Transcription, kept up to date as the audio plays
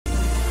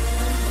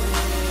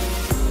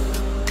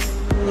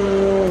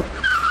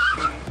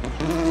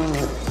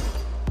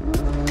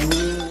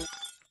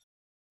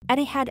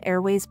Etihad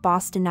Airways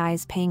boss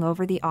denies paying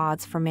over the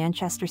odds for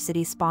Manchester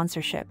City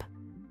sponsorship.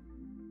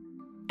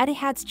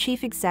 Etihad's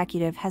chief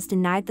executive has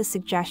denied the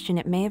suggestion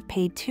it may have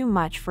paid too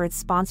much for its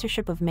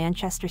sponsorship of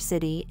Manchester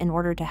City in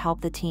order to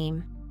help the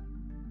team.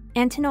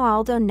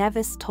 Antonio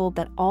Neves told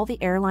that all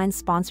the airline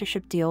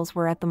sponsorship deals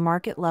were at the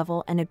market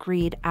level and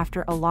agreed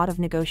after a lot of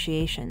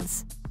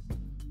negotiations.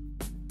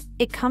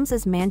 It comes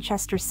as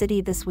Manchester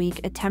City this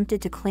week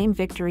attempted to claim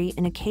victory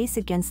in a case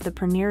against the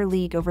Premier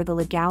League over the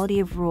legality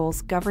of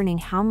rules governing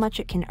how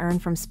much it can earn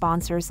from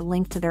sponsors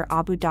linked to their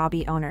Abu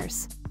Dhabi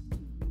owners.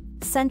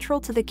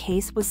 Central to the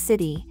case was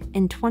City,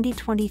 in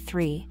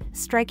 2023,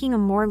 striking a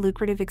more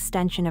lucrative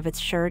extension of its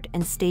shirt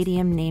and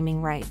stadium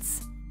naming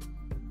rights.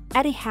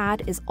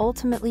 Etihad is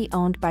ultimately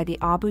owned by the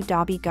Abu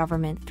Dhabi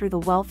government through the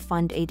wealth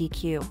fund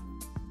ADQ.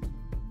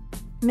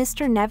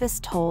 Mr.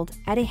 Neves told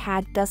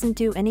Etihad doesn't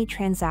do any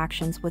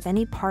transactions with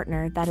any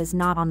partner that is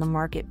not on the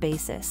market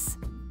basis.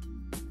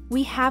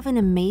 We have an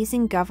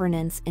amazing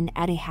governance in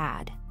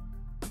Etihad.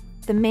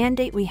 The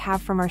mandate we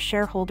have from our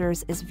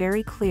shareholders is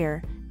very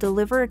clear: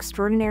 deliver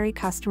extraordinary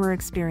customer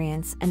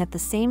experience and at the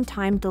same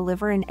time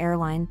deliver an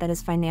airline that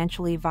is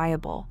financially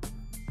viable.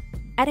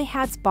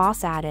 Etihad's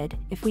boss added,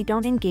 if we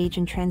don't engage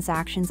in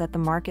transactions at the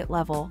market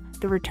level,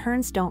 the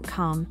returns don't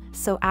come,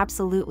 so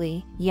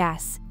absolutely,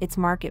 yes, it's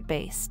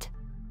market-based.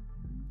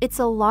 It's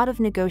a lot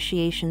of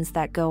negotiations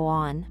that go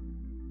on.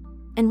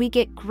 And we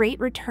get great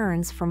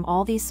returns from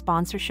all these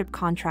sponsorship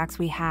contracts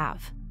we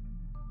have.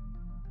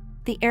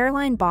 The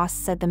airline boss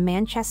said the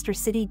Manchester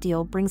City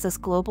deal brings us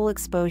global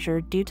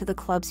exposure due to the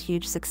club's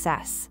huge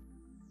success.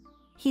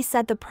 He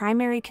said the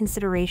primary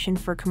consideration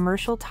for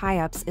commercial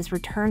tie-ups is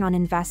return on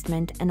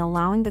investment and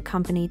allowing the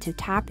company to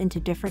tap into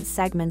different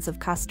segments of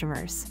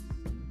customers.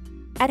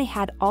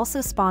 Etihad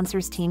also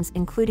sponsors teams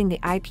including the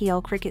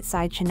IPL cricket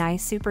side Chennai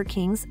Super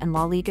Kings and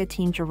La Liga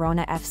team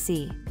Girona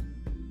FC.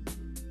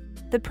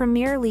 The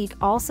Premier League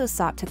also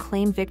sought to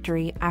claim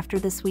victory after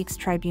this week's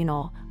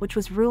tribunal, which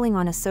was ruling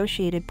on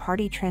associated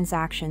party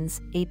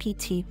transactions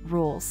 (APT)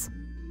 rules.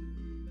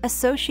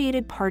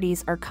 Associated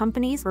parties are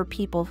companies or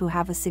people who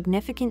have a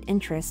significant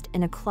interest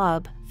in a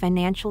club,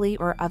 financially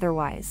or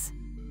otherwise.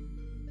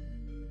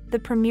 The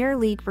Premier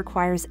League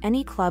requires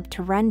any club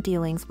to run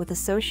dealings with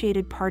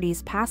associated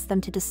parties past them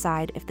to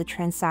decide if the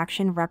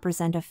transaction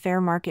represents a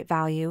fair market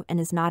value and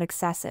is not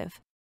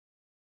excessive.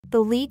 The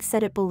league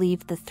said it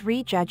believed the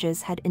three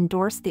judges had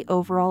endorsed the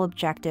overall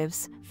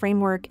objectives,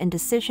 framework and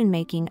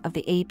decision-making of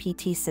the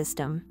APT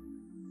system.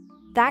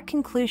 That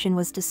conclusion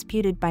was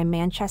disputed by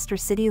Manchester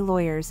City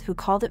lawyers who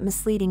called it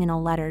misleading in a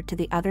letter to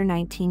the other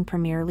 19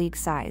 Premier League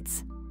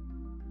sides.